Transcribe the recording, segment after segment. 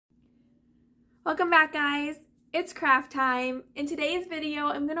Welcome back, guys. It's craft time. In today's video,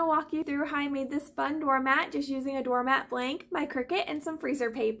 I'm going to walk you through how I made this fun doormat just using a doormat blank, my Cricut, and some freezer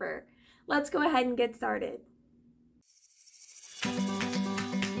paper. Let's go ahead and get started.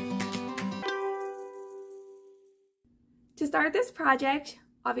 To start this project,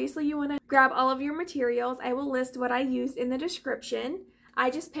 obviously you want to grab all of your materials. I will list what I used in the description.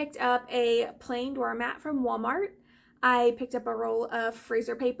 I just picked up a plain doormat from Walmart. I picked up a roll of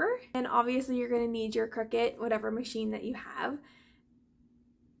freezer paper, and obviously you're going to need your Cricut, whatever machine that you have.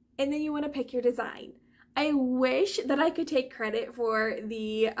 And then you want to pick your design. I wish that I could take credit for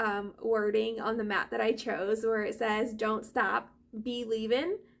the wording on the mat that I chose where it says, "Don't stop, be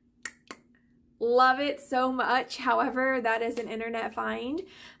leaving." Love it so much. However, that is an internet find.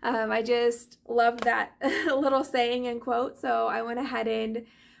 I just love that little saying and quote, so I went ahead and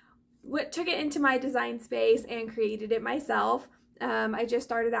took it into my design space and created it myself. I just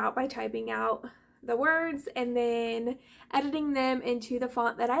started out by typing out the words and then editing them into the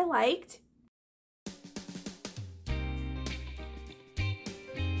font that I liked.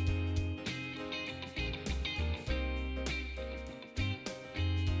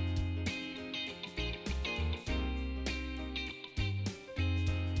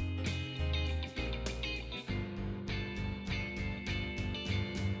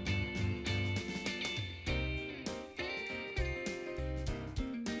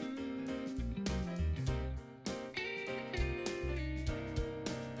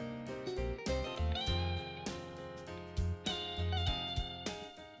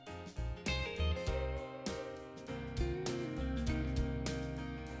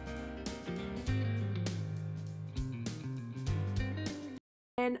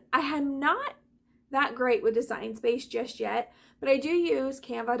 And I am not that great with Design Space just yet, but I do use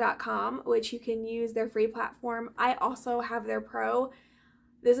Canva.com, which you can use their free platform. I also have their pro.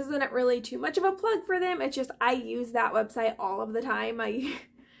 This isn't really too much of a plug for them. It's just I use that website all of the time. I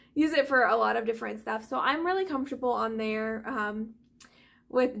use it for a lot of different stuff. So I'm really comfortable on there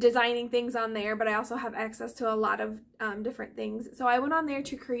with designing things on there, but I also have access to a lot of different things. So I went on there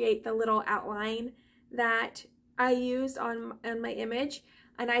to create the little outline that I used on my image.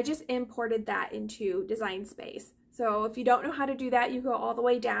 And I just imported that into Design Space. So if you don't know how to do that, you go all the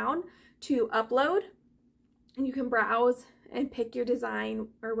way down to upload and you can browse and pick your design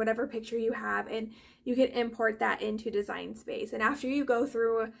or whatever picture you have, and you can import that into Design Space. And after you go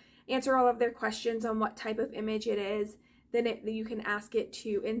through, answer all of their questions on what type of image it is, then you can ask it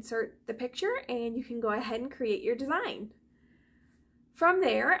to insert the picture and you can go ahead and create your design. From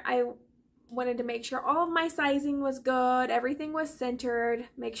there, I wanted to make sure all of my sizing was good, everything was centered,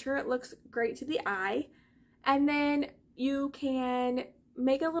 make sure it looks great to the eye. And then you can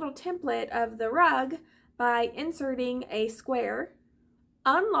make a little template of the rug by inserting a square,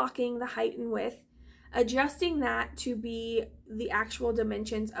 unlocking the height and width, adjusting that to be the actual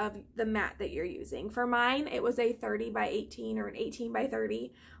dimensions of the mat that you're using. For mine, it was a 30 by 18 or an 18 by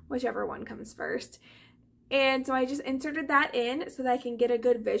 30, whichever one comes first. And so I just inserted that in so that I can get a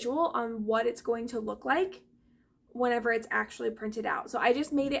good visual on what it's going to look like whenever it's actually printed out. So I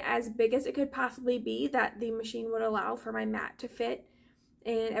just made it as big as it could possibly be that the machine would allow for my mat to fit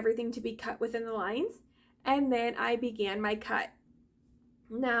and everything to be cut within the lines. And then I began my cut.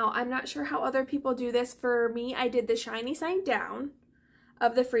 Now, I'm not sure how other people do this. For me, I did the shiny side down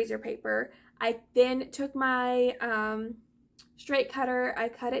of the freezer paper. I then took my straight cutter, I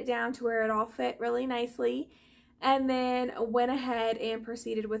cut it down to where it all fit really nicely, and then went ahead and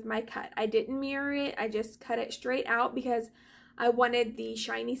proceeded with my cut. I didn't mirror it, I just cut it straight out because I wanted the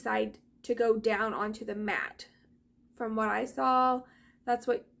shiny side to go down onto the mat. From what I saw, that's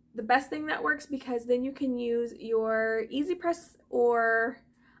what the best thing that works, because then you can use your easy press or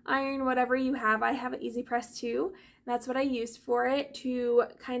iron, whatever you have. I have an easy press too. That's what I used for it, to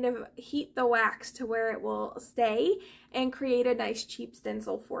kind of heat the wax to where it will stay and create a nice cheap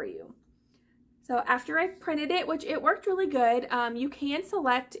stencil for you. So after I've printed it, which it worked really good, you can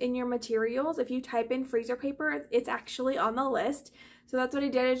select in your materials. If you type in freezer paper, it's actually on the list. So that's what I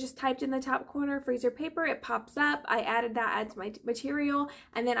did. I just typed in the top corner freezer paper, it pops up. I added that as my material,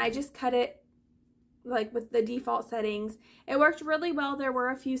 and then I just cut it like with the default settings. It worked really well. There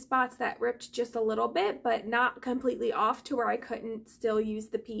were a few spots that ripped just a little bit, but not completely off to where I couldn't still use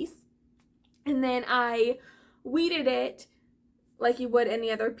the piece. And then I weeded it like you would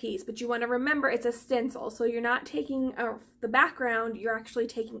any other piece, but you want to remember it's a stencil, so you're not taking the background, you're actually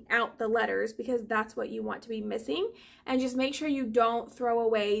taking out the letters, because that's what you want to be missing. And just make sure you don't throw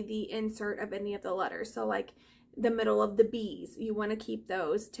away the insert of any of the letters. So like the middle of the B's, you want to keep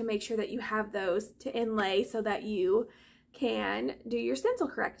those to make sure that you have those to inlay so that you can do your stencil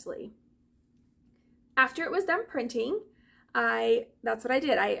correctly. After it was done printing, that's what I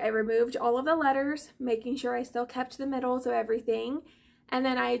did. I removed all of the letters, making sure I still kept the middles of everything. And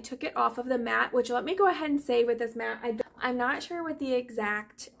then I took it off of the mat, which let me go ahead and say with this mat, I'm not sure what the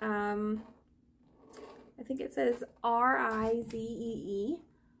exact, I think it says RIZEE.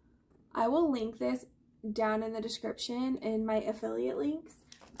 I will link this down in the description in my affiliate links.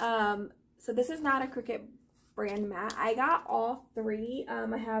 So this is not a Cricut brand mat. I got all three.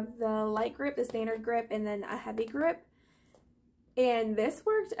 I have the light grip, the standard grip, and then a heavy grip. And this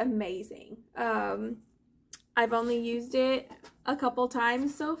worked amazing. I've only used it a couple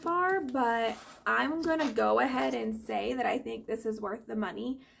times so far, but I'm gonna go ahead and say that I think this is worth the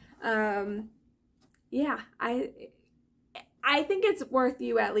money. Yeah, I think it's worth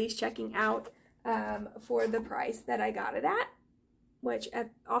you at least checking out for the price that I got it at, which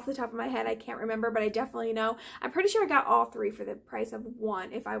off the top of my head I can't remember, but I definitely know. I'm pretty sure I got all three for the price of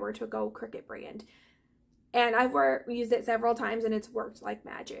one if I were to go Cricut brand. And I've used it several times and it's worked like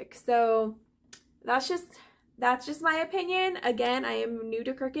magic. So that's just my opinion. Again, I am new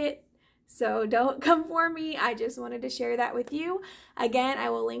to Cricut, so don't come for me. I just wanted to share that with you. Again, I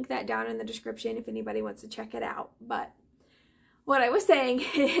will link that down in the description if anybody wants to check it out. But what I was saying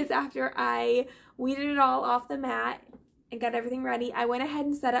is after I weeded it all off the mat and got everything ready, I went ahead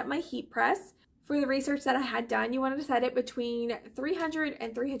and set up my heat press. For the research that I had done, you wanted to set it between 300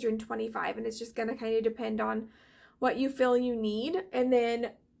 and 325, and it's just going to kind of depend on what you feel you need. And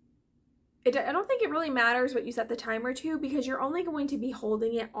then I don't think it really matters what you set the timer to, because you're only going to be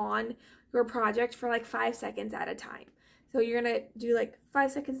holding it on your project for like 5 seconds at a time. So you're going to do like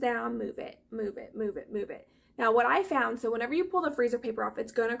 5 seconds down, move it, move it, move it, move it. Now what I found, so whenever you pull the freezer paper off,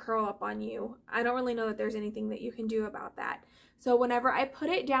 it's going to curl up on you. I don't really know that there's anything that you can do about that. So whenever I put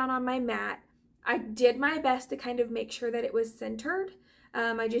it down on my mat, I did my best to kind of make sure that it was centered.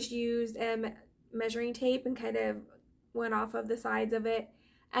 I just used measuring tape and kind of went off of the sides of it.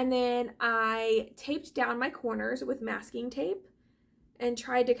 And then I taped down my corners with masking tape and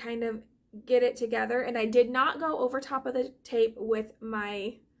tried to kind of get it together. And I did not go over top of the tape with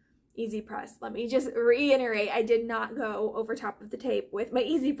my Easy Press. Let me just reiterate, I did not go over top of the tape with my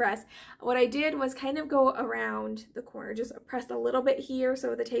Easy Press. What I did was kind of go around the corner, just press a little bit here,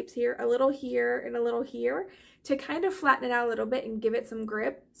 so the tape's here, a little here, and a little here, to kind of flatten it out a little bit and give it some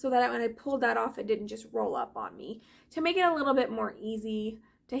grip, so that when I pulled that off, it didn't just roll up on me, to make it a little bit more easy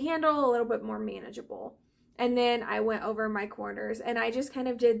to handle, a little bit more manageable. And then I went over my corners, and I just kind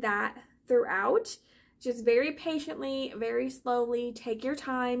of did that throughout. Just very patiently, very slowly, take your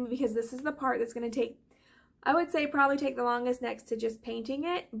time, because this is the part that's going to take, I would say probably take the longest next to just painting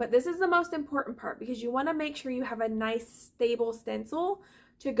it, but this is the most important part, because you want to make sure you have a nice stable stencil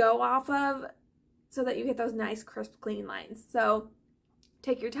to go off of so that you get those nice crisp clean lines. So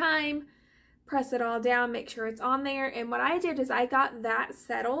take your time, press it all down, make sure it's on there. And what I did is I got that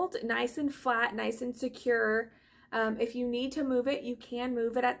settled nice and flat, nice and secure. If you need to move it, you can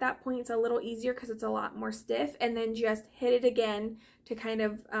move it at that point. It's a little easier because it's a lot more stiff, and then just hit it again to kind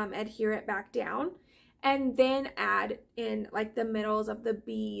of adhere it back down. And then add in like the middles of the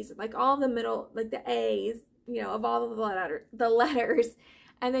B's, like all the middle, like the A's, you know, of all of the letters.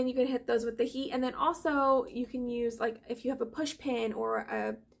 And then you can hit those with the heat. And then also you can use, like, if you have a push pin or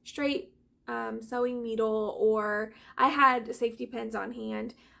a straight sewing needle, or I had safety pins on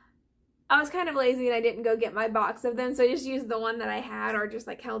hand. I was kind of lazy and I didn't go get my box of them, so I just used the one that I had, or just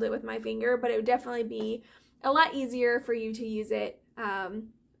like held it with my finger. But it would definitely be a lot easier for you to use it,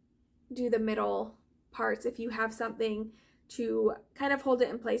 do the middle parts if you have something to kind of hold it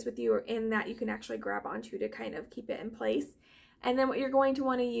in place with you, or in that you can actually grab onto to kind of keep it in place. And then what you're going to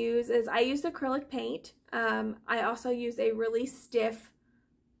want to use is, I used acrylic paint. I also used a really stiff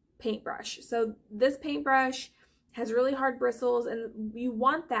paintbrush. So this paintbrush has really hard bristles, and you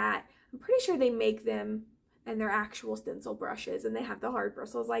want that. I'm pretty sure they make them and they're actual stencil brushes, and they have the hard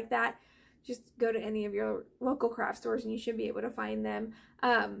bristles like that. Just go to any of your local craft stores and you should be able to find them.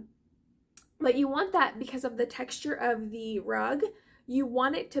 But you want that because of the texture of the rug. You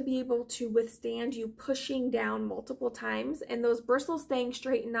want it to be able to withstand you pushing down multiple times, and those bristles staying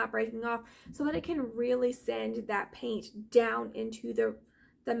straight and not breaking off, so that it can really send that paint down into the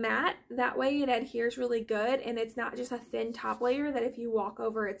mat. That way it adheres really good, and it's not just a thin top layer that if you walk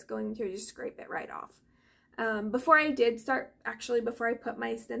over, it's going to just scrape it right off. Before I put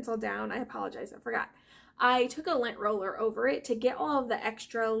my stencil down, I apologize, I forgot. I took a lint roller over it to get all of the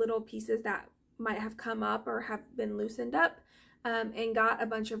extra little pieces that might have come up or have been loosened up, and got a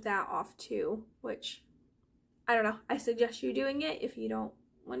bunch of that off too, which, I don't know, I suggest you doing it. If you don't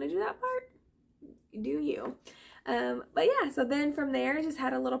want to do that part, do you. But yeah, so then from there, I just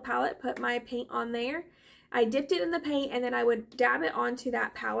had a little palette, put my paint on there. I dipped it in the paint and then I would dab it onto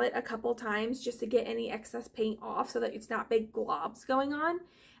that palette a couple times just to get any excess paint off so that it's not big globs going on.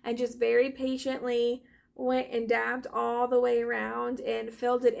 And just very patiently went and dabbed all the way around and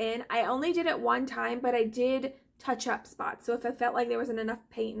filled it in. I only did it one time, but I did touch up spots. So if I felt like there wasn't enough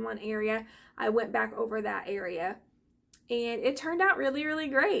paint in one area, I went back over that area. And it turned out really, really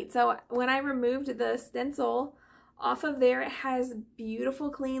great. So when I removed the stencil off of there, it has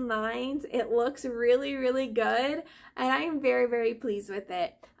beautiful clean lines. It looks really, really good, and I am very, very pleased with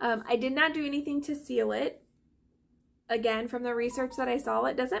it. I did not do anything to seal it. Again, from the research that I saw,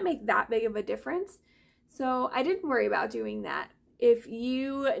 it doesn't make that big of a difference, so I didn't worry about doing that. If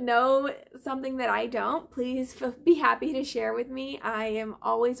you know something that I don't, please be happy to share with me. I am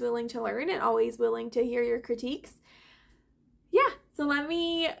always willing to learn and always willing to hear your critiques. Yeah, so let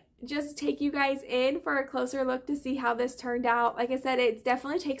me just take you guys in for a closer look to see how this turned out. Like I said, it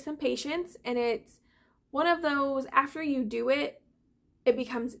definitely takes some patience, and it's one of those, after you do it, it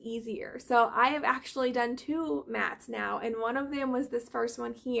becomes easier. So I have actually done 2 mats now, and one of them was this first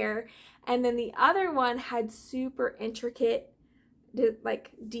one here, and then the other one had super intricate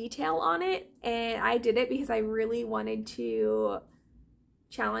like detail on it, and I did it because I really wanted to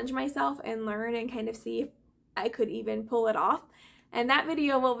challenge myself and learn and kind of see if I could even pull it off. And that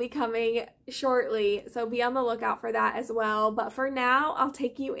video will be coming shortly, so be on the lookout for that as well. But for now, I'll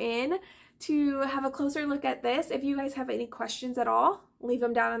take you in to have a closer look at this. If you guys have any questions at all, leave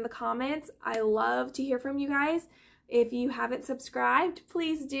them down in the comments. I love to hear from you guys. If you haven't subscribed,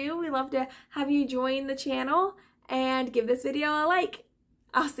 please do. We love to have you join the channel and give this video a like.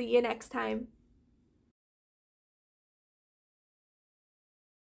 I'll see you next time.